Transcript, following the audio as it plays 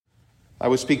I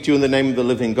will speak to you in the name of the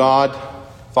living God,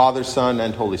 Father, Son,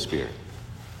 and Holy Spirit.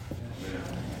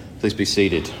 Please be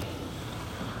seated.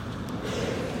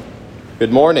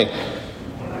 Good morning.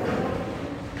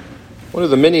 One of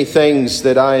the many things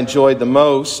that I enjoyed the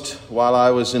most while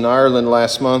I was in Ireland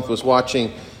last month was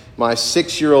watching my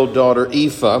 6-year-old daughter,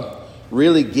 Aoife,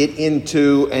 really get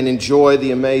into and enjoy the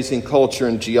amazing culture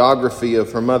and geography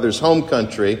of her mother's home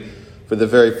country for the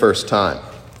very first time.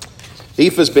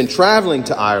 Aoife's been traveling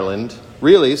to Ireland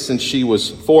really since she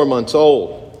was 4 months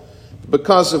old.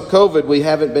 Because of COVID, we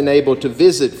haven't been able to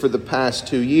visit for the past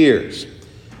 2 years.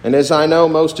 And as I know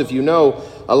most of you know,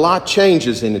 a lot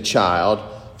changes in a child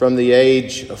from the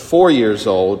age of 4 years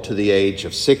old to the age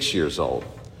of 6 years old.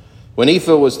 When Aoife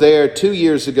was there 2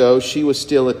 years ago, she was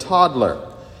still a toddler.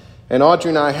 And Audrey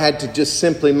and I had to just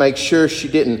simply make sure she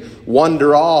didn't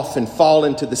wander off and fall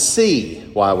into the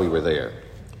sea while we were there.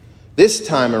 This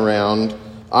time around,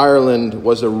 Ireland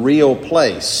was a real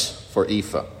place for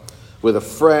Aoife, with a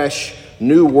fresh,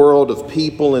 new world of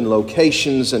people and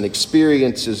locations and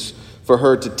experiences for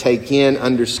her to take in,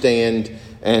 understand,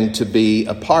 and to be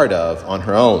a part of on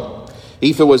her own.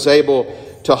 Aoife was able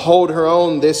to hold her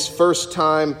own this first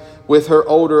time with her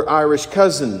older Irish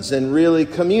cousins and really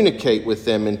communicate with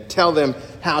them and tell them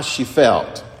how she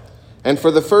felt. And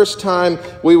for the first time,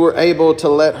 we were able to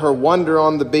let her wander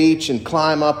on the beach and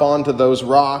climb up onto those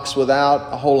rocks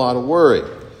without a whole lot of worry.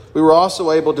 We were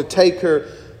also able to take her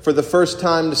for the first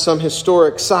time to some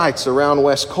historic sites around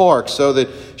West Cork so that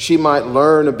she might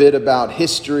learn a bit about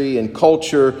history and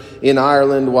culture in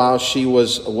Ireland while she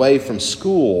was away from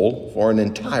school for an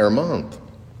entire month.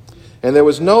 And there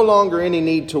was no longer any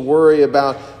need to worry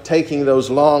about taking those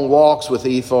long walks with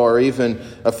Aoife or even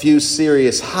a few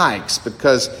serious hikes,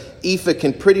 because Aoife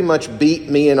can pretty much beat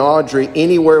me and Audrey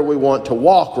anywhere we want to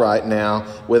walk right now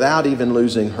without even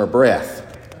losing her breath.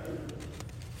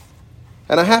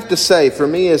 And I have to say, for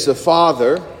me as a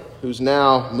father who's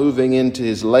now moving into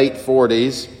his late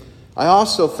 40s, I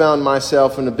also found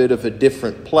myself in a bit of a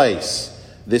different place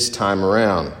this time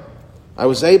around. I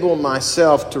was able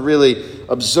myself to really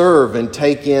observe and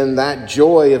take in that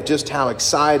joy of just how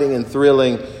exciting and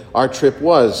thrilling our trip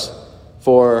was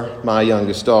for my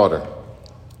youngest daughter.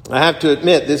 I have to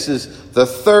admit, this is the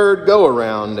third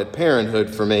go-around at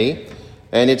parenthood for me,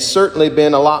 and it's certainly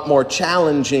been a lot more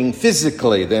challenging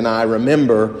physically than I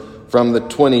remember from the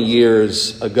 20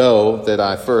 years ago that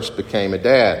I first became a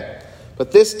dad.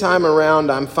 But this time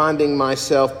around, I'm finding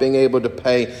myself being able to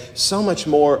pay so much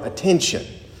more attention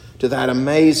to that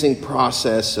amazing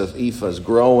process of Aoife's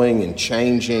growing and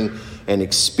changing and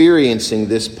experiencing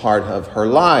this part of her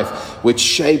life, which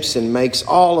shapes and makes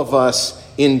all of us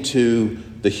into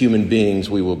the human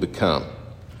beings we will become.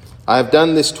 I've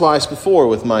done this twice before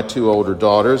with my 2 older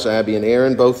daughters, Abby and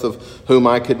Erin, both of whom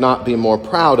I could not be more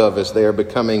proud of as they are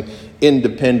becoming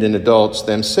independent adults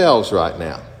themselves right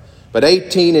now. But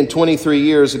 18 and 23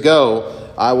 years ago,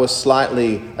 I was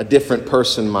slightly a different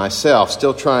person myself,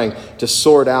 still trying to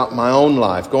sort out my own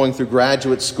life, going through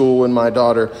graduate school when my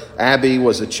daughter Abby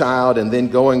was a child, and then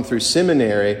going through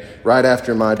seminary right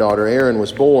after my daughter Erin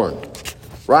was born.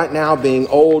 Right now, being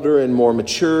older and more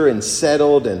mature and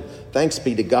settled, and thanks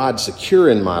be to God, secure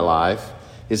in my life,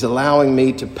 is allowing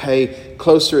me to pay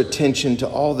closer attention to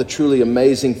all the truly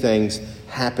amazing things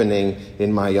happening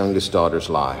in my youngest daughter's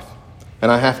life. And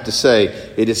I have to say,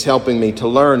 it is helping me to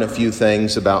learn a few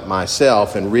things about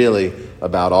myself and really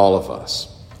about all of us.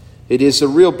 It is a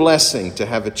real blessing to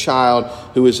have a child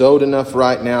who is old enough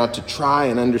right now to try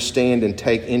and understand and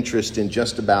take interest in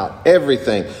just about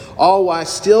everything, all while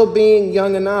still being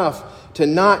young enough to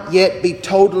not yet be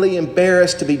totally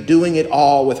embarrassed to be doing it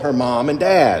all with her mom and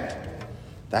dad.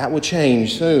 That will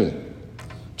change soon.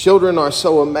 Children are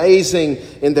so amazing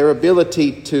in their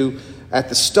ability to, at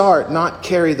the start, not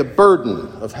carry the burden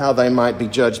of how they might be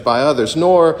judged by others,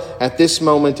 nor at this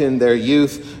moment in their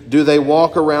youth do they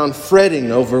walk around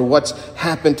fretting over what's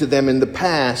happened to them in the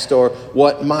past or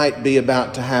what might be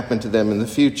about to happen to them in the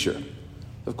future.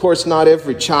 Of course, not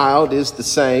every child is the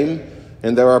same,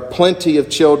 and there are plenty of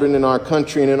children in our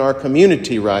country and in our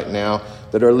community right now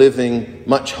that are living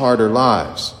much harder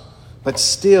lives. But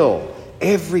still,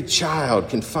 every child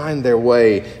can find their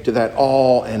way to that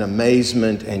awe and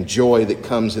amazement and joy that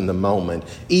comes in the moment,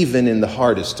 even in the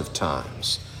hardest of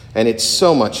times. And it's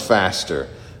so much faster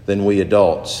than we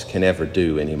adults can ever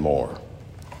do anymore.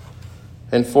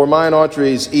 And for mine,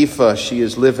 Audrey's Aoife, she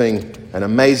is living an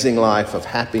amazing life of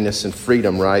happiness and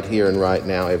freedom right here and right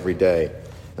now every day.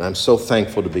 And I'm so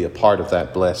thankful to be a part of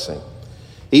that blessing.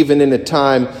 Even in a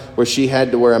time where she had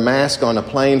to wear a mask on a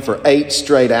plane for 8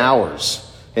 straight hours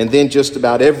And then just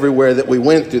about everywhere that we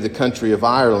went through the country of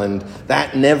Ireland,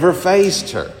 that never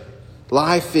fazed her.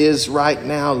 Life is right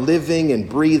now living and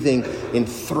breathing and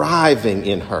thriving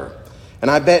in her.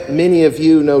 And I bet many of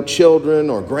you know children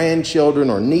or grandchildren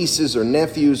or nieces or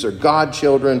nephews or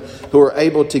godchildren who are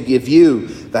able to give you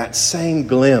that same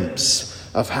glimpse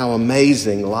of how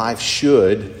amazing life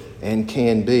should and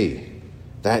can be.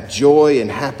 That joy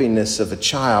and happiness of a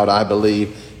child, I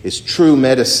believe, is true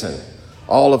medicine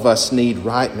all of us need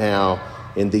right now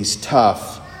in these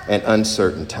tough and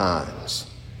uncertain times.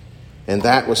 And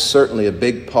that was certainly a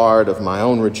big part of my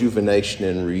own rejuvenation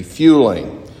and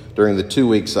refueling during the 2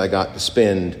 weeks I got to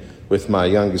spend with my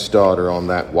youngest daughter on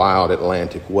that wild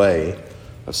Atlantic way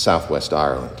of Southwest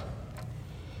Ireland.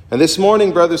 And this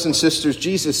morning, brothers and sisters,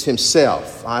 Jesus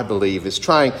himself, I believe, is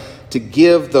trying to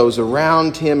give those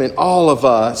around him and all of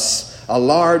us a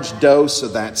large dose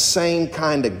of that same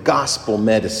kind of gospel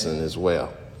medicine as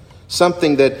well.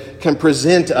 Something that can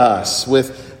present us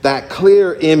with that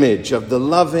clear image of the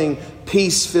loving,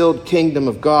 peace-filled kingdom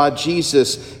of God.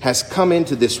 Jesus has come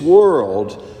into this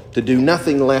world to do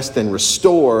nothing less than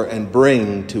restore and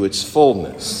bring to its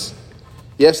fullness.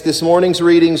 Yes, this morning's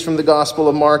readings from the Gospel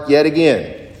of Mark yet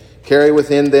again carry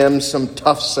within them some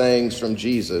tough sayings from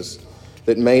Jesus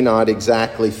that may not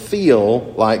exactly feel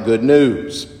like good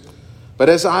news. But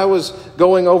as I was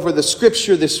going over the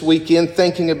scripture this weekend,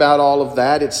 thinking about all of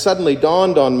that, it suddenly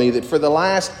dawned on me that for the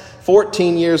last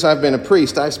 14 years I've been a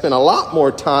priest, I spent a lot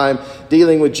more time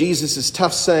dealing with Jesus'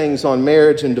 tough sayings on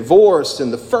marriage and divorce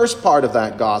in the first part of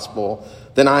that gospel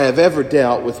than I have ever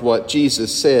dealt with what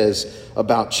Jesus says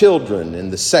about children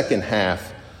in the second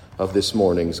half of this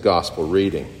morning's gospel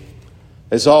reading.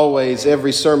 As always,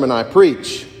 every sermon I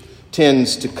preach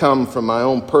tends to come from my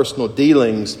own personal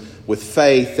dealings with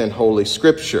faith and Holy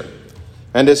Scripture.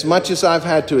 And as much as I've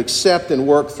had to accept and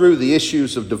work through the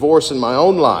issues of divorce in my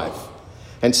own life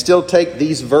and still take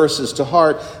these verses to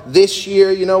heart, this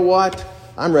year, you know what?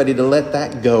 I'm ready to let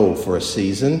that go for a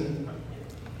season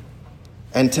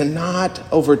and to not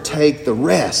overtake the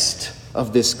rest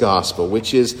of this gospel,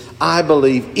 which is, I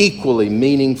believe, equally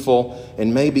meaningful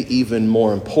and maybe even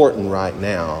more important right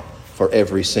now for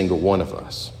every single one of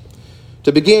us.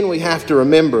 To begin, we have to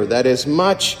remember that as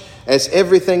much as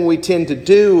everything we tend to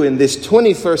do in this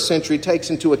 21st century takes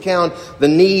into account the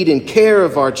need and care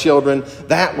of our children,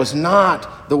 that was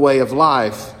not the way of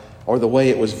life or the way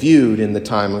it was viewed in the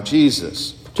time of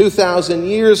Jesus. 2,000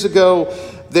 years ago,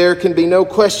 there can be no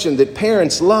question that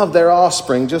parents love their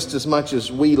offspring just as much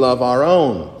as we love our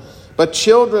own. But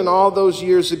children all those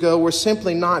years ago were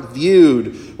simply not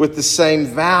viewed with the same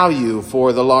value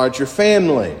for the larger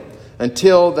family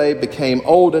until they became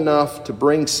old enough to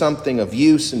bring something of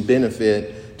use and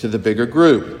benefit to the bigger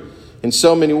group. In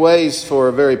so many ways, for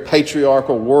a very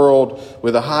patriarchal world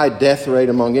with a high death rate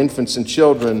among infants and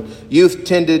children, youth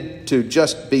tended to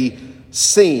just be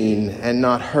seen and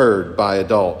not heard by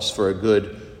adults for a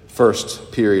good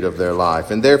first period of their life.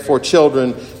 And therefore,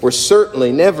 children were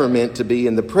certainly never meant to be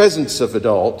in the presence of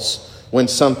adults when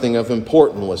something of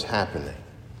importance was happening.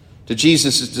 To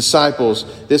Jesus' disciples,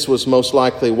 this was most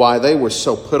likely why they were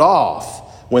so put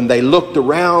off when they looked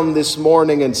around this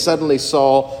morning and suddenly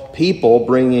saw people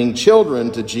bringing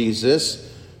children to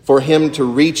Jesus for him to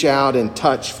reach out and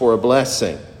touch for a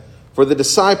blessing. For the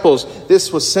disciples,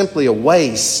 this was simply a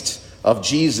waste of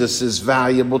Jesus'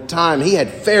 valuable time. He had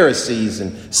Pharisees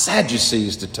and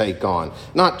Sadducees to take on,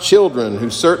 not children who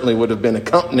certainly would have been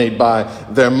accompanied by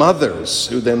their mothers,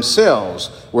 who themselves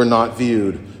were not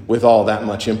viewed with all that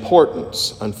much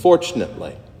importance,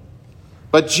 unfortunately.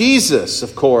 But Jesus,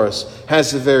 of course,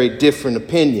 has a very different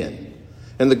opinion.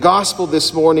 And the gospel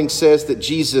this morning says that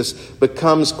Jesus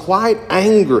becomes quite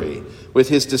angry with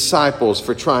his disciples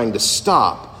for trying to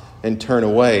stop and turn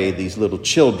away these little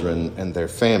children and their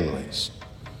families.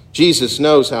 Jesus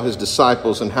knows how his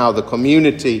disciples and how the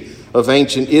community of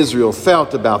ancient Israel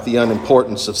felt about the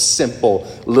unimportance of simple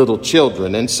little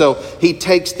children. And so he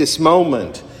takes this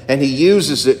moment and he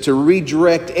uses it to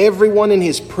redirect everyone in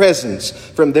his presence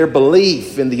from their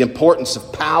belief in the importance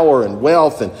of power and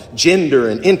wealth and gender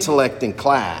and intellect and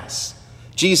class.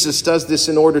 Jesus does this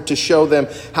in order to show them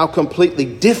how completely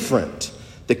different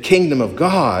the kingdom of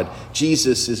God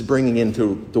Jesus is bringing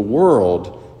into the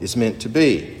world is meant to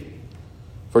be.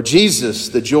 For Jesus,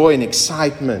 the joy and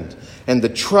excitement and the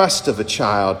trust of a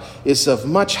child is of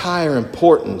much higher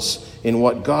importance in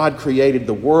what God created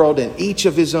the world and each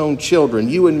of his own children,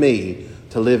 you and me,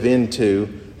 to live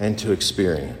into and to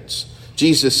experience.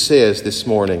 Jesus says this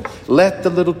morning, "Let the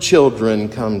little children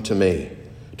come to me.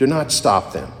 Do not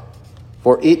stop them,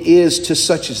 for it is to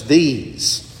such as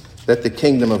these that the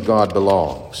kingdom of God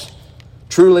belongs."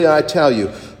 Truly I tell you,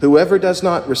 whoever does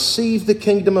not receive the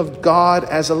kingdom of God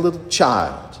as a little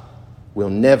child will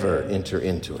never enter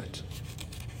into it.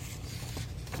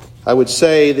 I would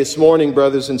say this morning,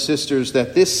 brothers and sisters,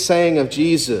 that this saying of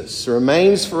Jesus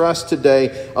remains for us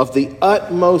today of the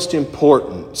utmost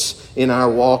importance in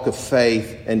our walk of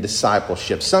faith and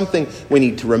discipleship, something we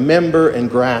need to remember and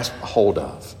grasp hold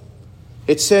of.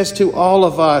 It says to all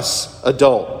of us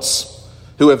adults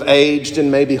who have aged and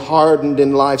may be hardened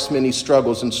in life's many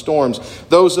struggles and storms,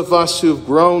 those of us who've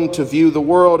grown to view the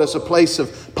world as a place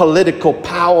of political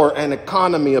power and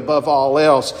economy above all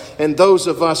else, and those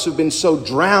of us who've been so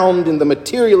drowned in the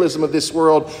materialism of this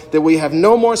world that we have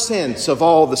no more sense of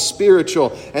all the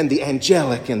spiritual and the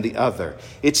angelic in the other.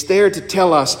 It's there to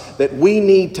tell us that we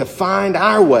need to find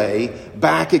our way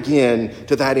back again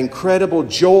to that incredible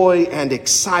joy and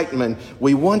excitement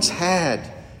we once had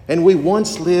and we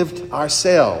once lived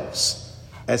ourselves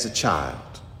as a child.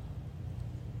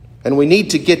 And we need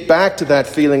to get back to that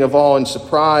feeling of awe and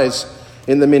surprise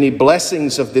in the many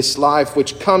blessings of this life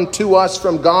which come to us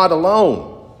from God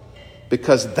alone,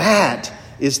 because that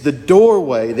is the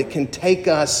doorway that can take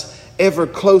us ever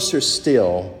closer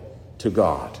still to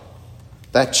God.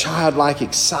 That childlike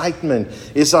excitement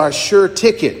is our sure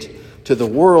ticket to the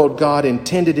world God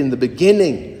intended in the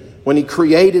beginning, when he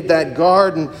created that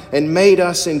garden and made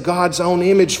us in God's own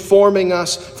image, forming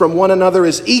us from one another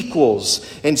as equals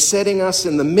and setting us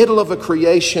in the middle of a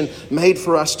creation made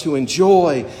for us to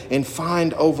enjoy and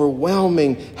find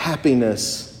overwhelming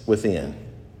happiness within.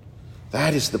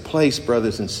 That is the place,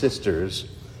 brothers and sisters,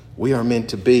 we are meant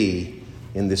to be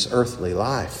in this earthly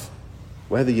life.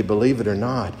 Whether you believe it or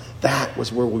not, that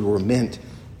was where we were meant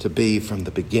to be from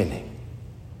the beginning.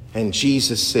 And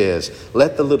Jesus says,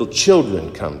 "Let the little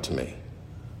children come to me,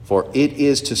 for it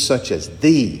is to such as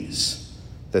these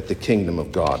that the kingdom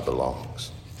of God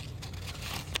belongs."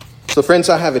 So friends,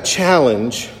 I have a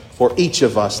challenge for each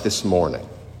of us this morning.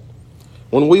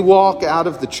 When we walk out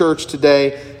of the church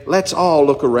today, let's all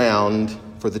look around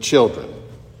for the children.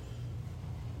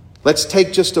 Let's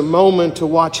take just a moment to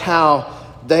watch how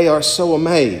they are so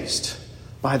amazed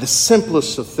by the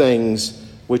simplest of things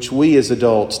which we as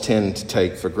adults tend to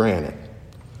take for granted.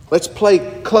 Let's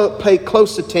pay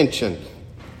close attention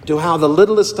to how the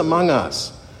littlest among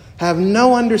us have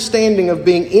no understanding of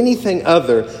being anything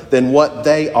other than what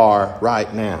they are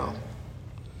right now.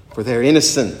 For their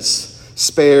innocence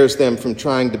spares them from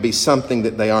trying to be something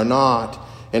that they are not,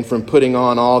 and from putting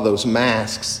on all those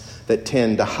masks that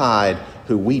tend to hide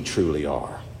who we truly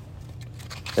are.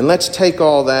 And let's take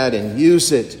all that and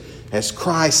use it as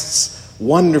Christ's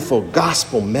wonderful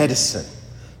gospel medicine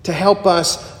to help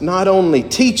us not only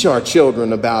teach our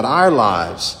children about our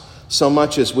lives so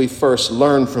much as we first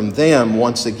learn from them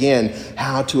once again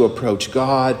how to approach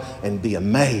God and be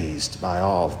amazed by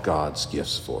all of God's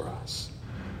gifts for us.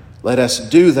 Let us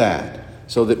do that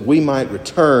so that we might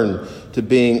return to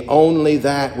being only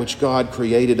that which God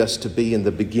created us to be in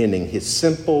the beginning, his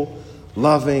simple,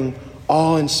 loving,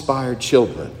 awe-inspired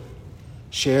children,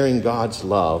 sharing God's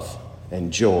love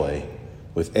and joy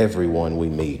with everyone we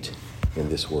meet in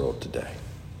this world today.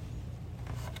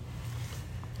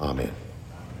 Amen.